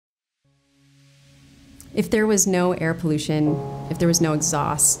If there was no air pollution, if there was no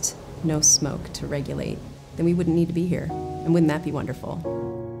exhaust, no smoke to regulate, then we wouldn't need to be here. And wouldn't that be wonderful?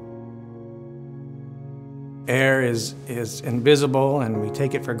 Air is invisible and we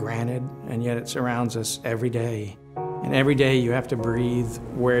take it for granted, and yet it surrounds us every day. And every day you have to breathe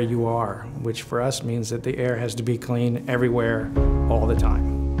where you are, which for us means that the air has to be clean everywhere, all the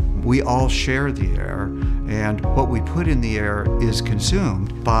time. We all share the air, and what we put in the air is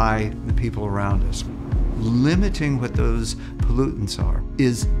consumed by the people around us. Limiting what those pollutants are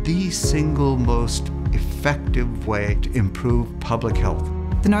is the single most effective way to improve public health.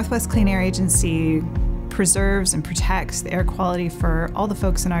 The Northwest Clean Air Agency preserves and protects the air quality for all the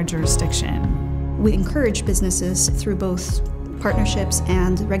folks in our jurisdiction. We encourage businesses through both partnerships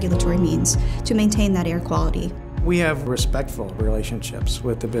and regulatory means to maintain that air quality. We have respectful relationships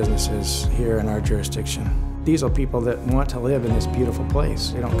with the businesses here in our jurisdiction. These are people that want to live in this beautiful place.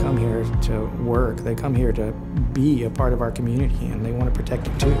 They don't come here to work, they come here to be a part of our community, and they want to protect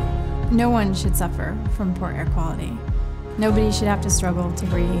it too. No one should suffer from poor air quality. Nobody should have to struggle to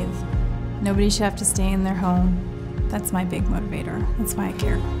breathe. Nobody should have to stay in their home. That's my big motivator. That's why I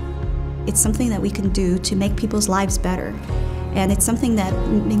care. It's something that we can do to make people's lives better. And it's something that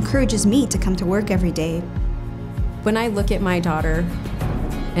encourages me to come to work every day. When I look at my daughter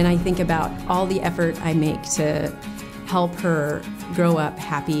and I think about all the effort I make to help her grow up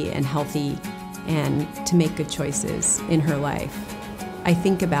happy and healthy and to make good choices in her life, I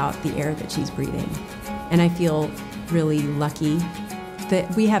think about the air that she's breathing. And I feel really lucky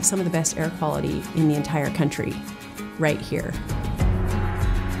that we have some of the best air quality in the entire country right here.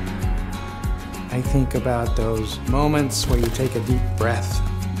 I think about those moments where you take a deep breath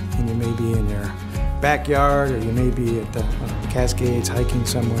and you may be in your backyard or you may be at the Cascades hiking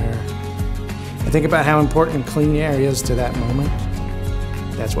somewhere. I think about how important clean air is to that moment.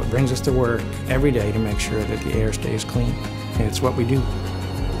 That's what brings us to work every day to make sure that the air stays clean. And it's what we do.